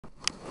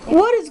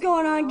What is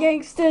going on,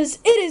 gangsters?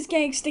 It is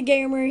Gangsta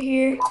Gamer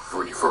here.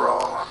 Free for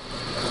all.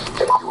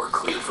 You are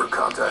clear for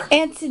contact.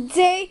 And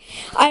today,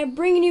 I'm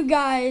bringing you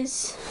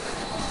guys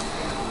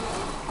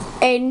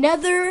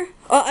another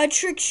a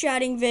trick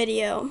shotting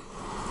video.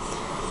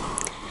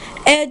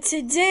 And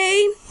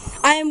today,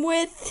 I'm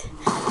with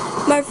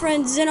my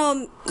friend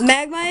Zeno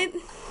Magmite,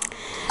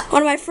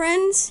 one of my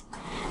friends.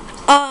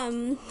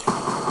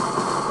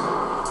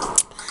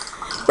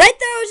 Right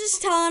there, I was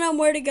just telling him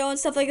where to go and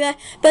stuff like that.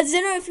 But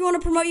Zeno, if you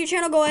want to promote your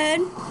channel, go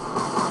ahead.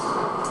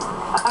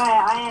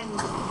 I am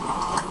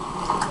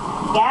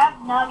Gab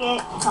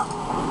Nugget.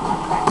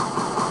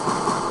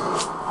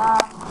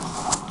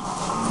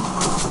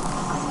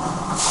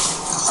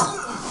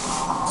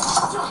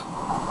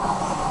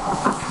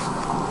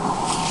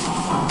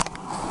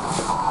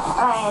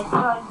 Alright, so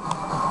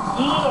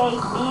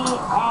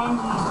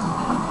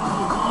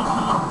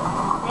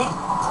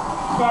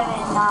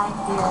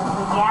GABNUGGET6790.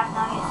 So Gab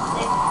Nugget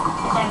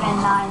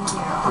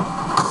 6790.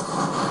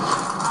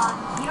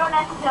 You don't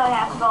necessarily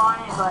have to go on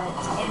it, but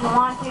if you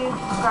want to,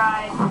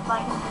 subscribe,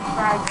 like and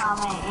subscribe,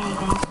 comment,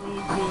 anything,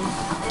 please do.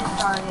 Get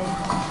started.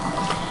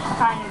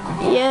 Kind of.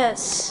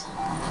 Yes.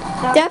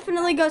 So,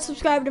 Definitely go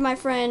subscribe to my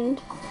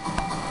friend.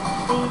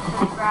 please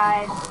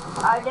subscribe.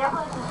 I would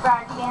definitely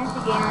subscribe to Gangsta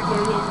Gamer too.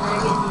 He's a very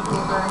good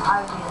YouTuber. I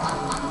would do that.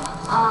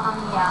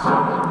 Yeah.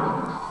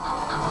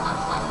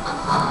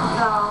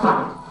 So,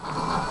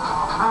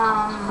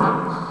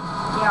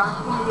 yeah, we're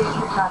just gonna do a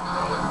trick shot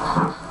video.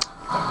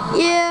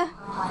 Yeah.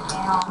 On my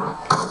channel.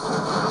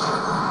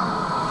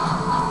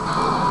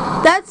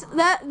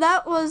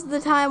 That was the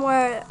time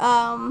where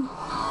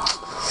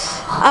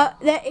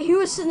that he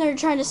was sitting there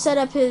trying to set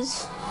up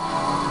his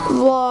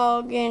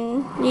vlog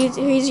and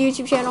his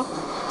YouTube channel.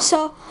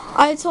 So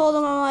I told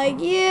him, I'm like,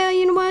 yeah,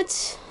 you know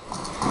what?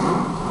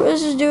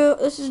 Let's just do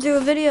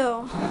a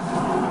video.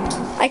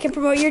 I can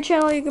promote your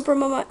channel, you can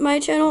promote my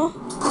channel.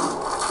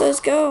 Let's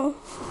go.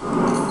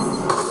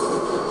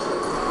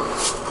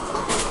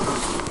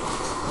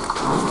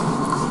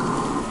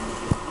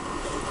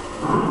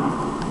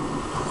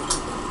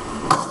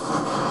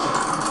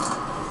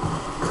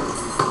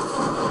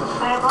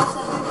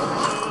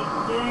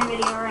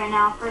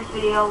 First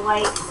video,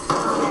 like,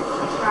 comment,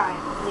 subscribe,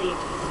 please.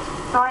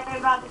 Sorry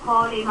about the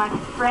quality. My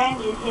friend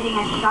is hitting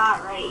a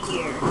shot right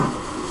here.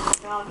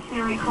 So I'm just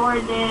going to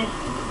record this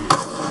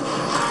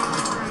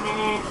for a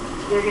minute.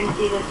 You're going to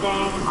see the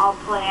thing. I'll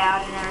play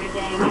out and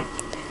everything.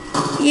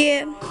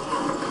 Yeah.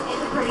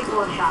 It's a pretty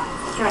cool shot.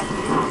 Trust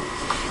me.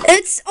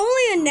 It's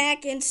only a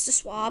knack insta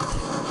swap.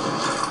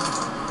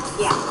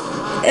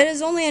 Yeah. It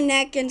is only a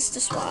knack insta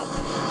swap.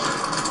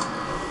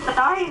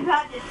 Sorry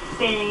about this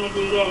spinning if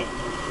you get...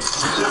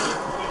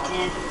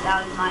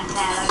 That was my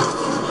bad.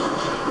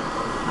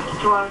 My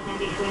controller was in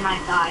between my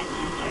thighs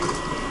and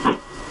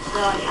so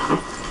yeah.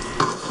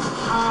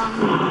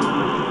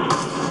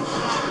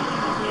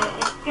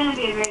 It's gonna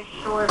be a very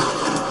short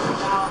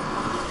video.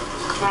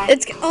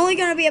 It's only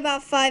gonna be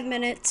about 5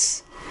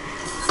 minutes.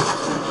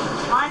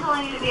 Mine's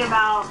only gonna be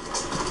about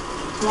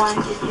 1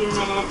 to 2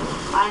 minutes.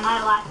 I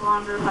might last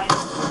longer if I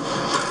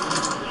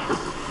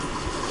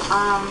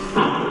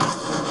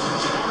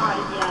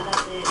yeah,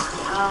 that's it.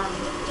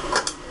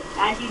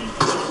 As you can see,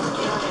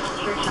 there's a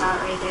trick shot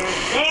right there.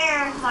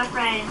 There, my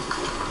friend,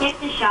 hit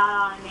the shot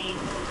on me.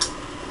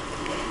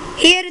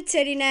 He had a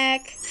titty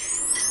knack.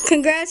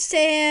 Congrats to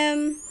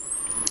him.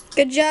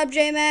 Good job,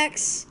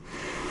 J-Max.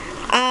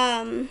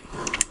 By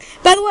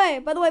the way,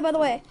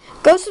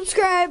 go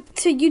subscribe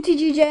to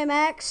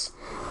UTGJMax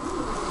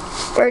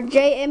or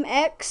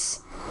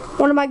JMX.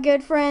 One of my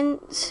good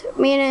friends.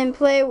 Me and him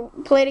play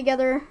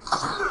together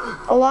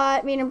a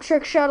lot. Me and him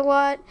trick shot a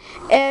lot.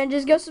 And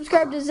just go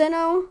subscribe to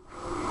Zeno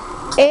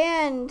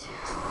and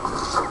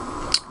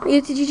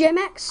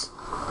UTGJMax.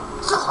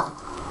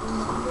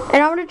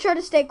 And I'm gonna try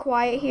to stay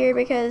quiet here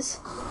because,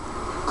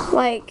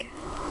 like,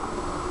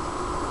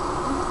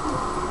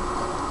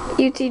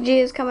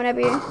 UTG is coming up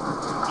here.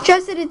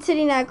 Just did a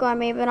titty knack on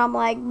me, but I'm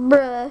like,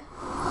 bruh.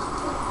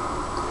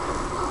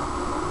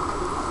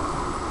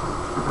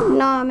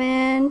 Nah,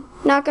 man.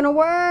 Not gonna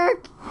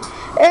work.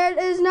 It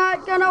is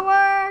not gonna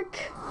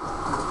work.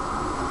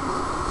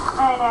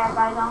 Alright there,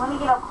 guys. I'm gonna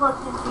get up close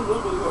and see if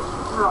it is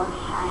really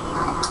shiny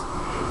right now.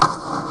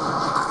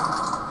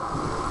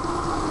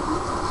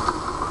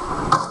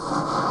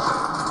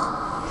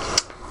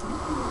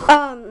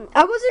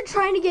 I wasn't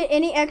trying to get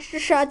any extra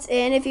shots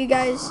in, if you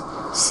guys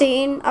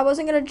seen. I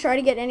wasn't gonna try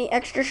to get any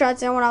extra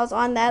shots in when I was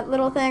on that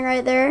little thing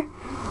right there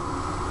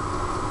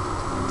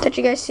that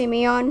you guys see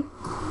me on.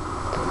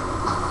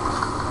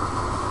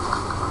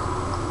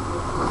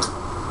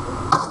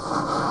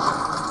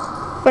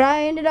 But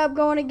I ended up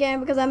going again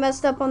because I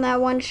messed up on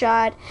that one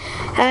shot.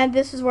 And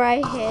this is where I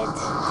hit.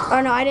 Oh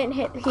no, I didn't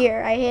hit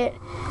here. I hit.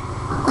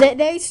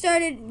 They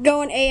started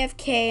going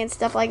AFK and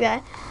stuff like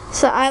that.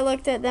 So I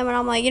looked at them and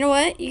I'm like, you know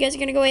what? You guys are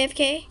going to go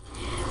AFK?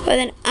 Well,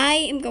 then I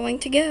am going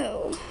to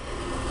go.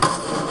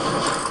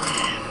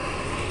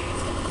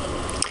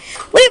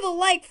 Leave a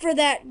like for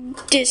that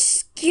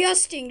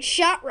disgusting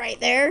shot right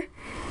there.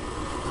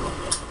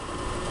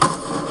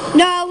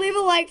 No, leave a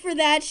like for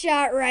that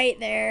shot right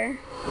there.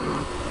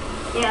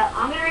 Yeah,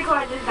 I'm gonna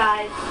record this,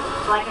 guys.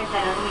 Like I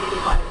said, I'm gonna be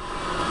quiet.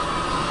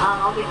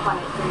 I'll be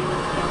quiet for you.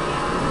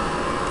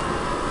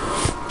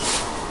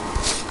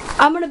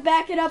 I'm gonna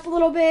back it up a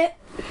little bit.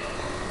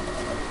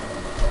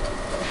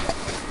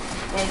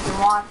 And you can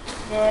watch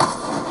this.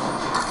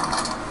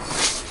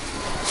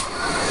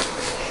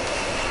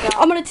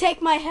 I'm gonna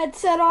take my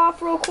headset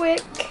off real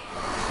quick.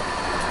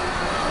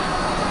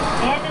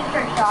 And a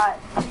trick shot.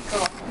 Pretty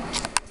cool.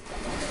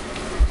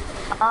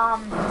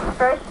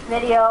 First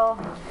video,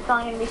 it's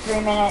only gonna be 3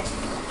 minutes,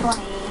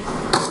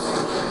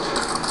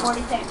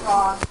 46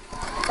 long.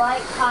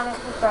 Like, comment,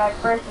 subscribe,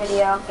 first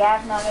video,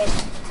 Gab Nuggets.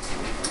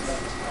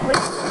 Please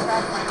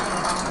subscribe to my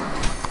channel.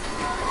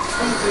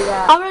 Please do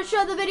that. I'm gonna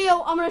show the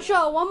video. I'm gonna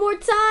show it one more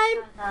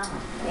time.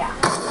 Yeah.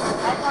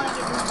 I just want to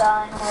get this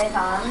done with,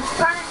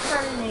 trying to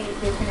start a new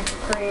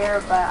YouTube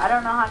career, but I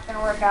don't know how it's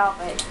gonna work out,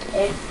 but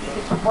if you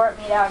could support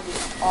me, that would be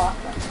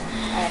awesome.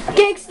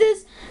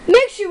 Gangsters,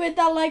 make sure you hit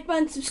that like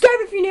button, subscribe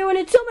if you're new, and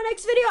until my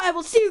next video, I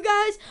will see you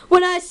guys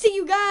when I see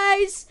you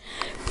guys.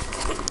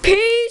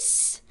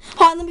 Peace.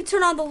 Hold on, let me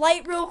turn on the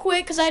light real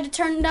quick because I had to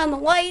turn down the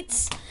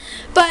lights.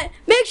 But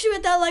make sure you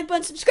hit that like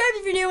button, subscribe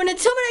if you're new, and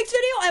until my next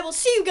video, I will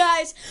see you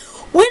guys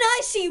when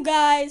I see you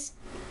guys.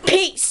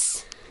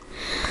 Peace.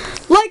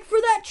 Like for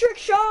that trick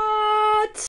shot.